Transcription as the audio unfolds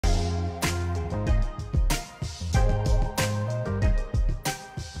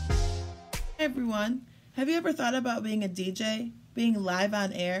Hey everyone, have you ever thought about being a DJ, being live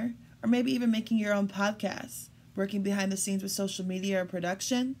on air, or maybe even making your own podcast, working behind the scenes with social media or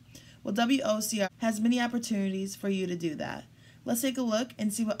production? Well, WOCR has many opportunities for you to do that. Let's take a look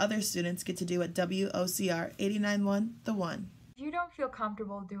and see what other students get to do at WOCR 891 The One. If you don't feel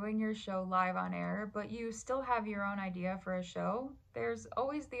comfortable doing your show live on air, but you still have your own idea for a show, there's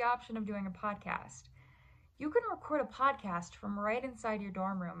always the option of doing a podcast. You can record a podcast from right inside your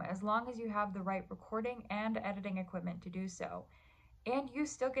dorm room as long as you have the right recording and editing equipment to do so. And you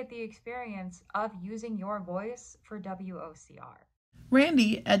still get the experience of using your voice for WOCR.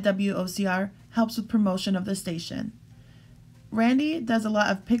 Randy at WOCR helps with promotion of the station. Randy does a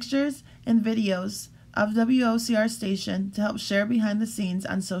lot of pictures and videos of WOCR station to help share behind the scenes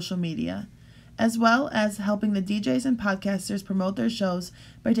on social media, as well as helping the DJs and podcasters promote their shows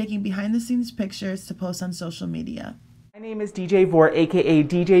by taking behind the scenes pictures to post on social media. My name is DJ Vor, aka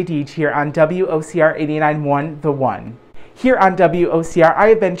DJ Deej, here on WOCR 891 The One. Here on WOCR, I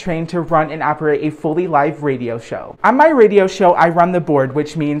have been trained to run and operate a fully live radio show. On my radio show, I run the board,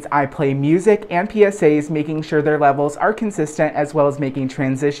 which means I play music and PSAs, making sure their levels are consistent as well as making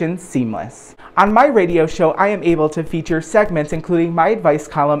transitions seamless. On my radio show, I am able to feature segments including my advice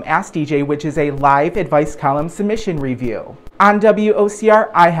column, Ask DJ, which is a live advice column submission review. On WOCR,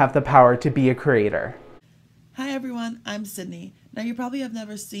 I have the power to be a creator. Hi everyone, I'm Sydney. Now you probably have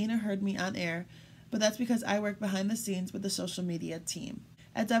never seen or heard me on air, but that's because I work behind the scenes with the social media team.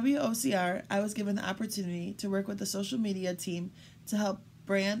 At WOCR, I was given the opportunity to work with the social media team to help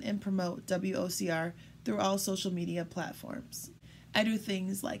brand and promote WOCR through all social media platforms. I do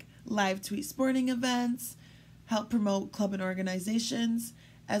things like live tweet sporting events, help promote club and organizations,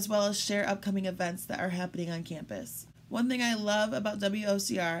 as well as share upcoming events that are happening on campus. One thing I love about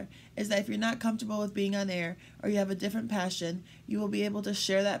WOCR is that if you're not comfortable with being on air or you have a different passion, you will be able to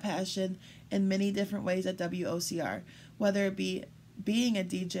share that passion in many different ways at WOCR, whether it be being a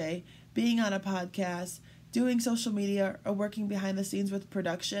DJ, being on a podcast, doing social media, or working behind the scenes with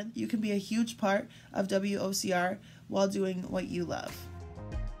production. You can be a huge part of WOCR while doing what you love.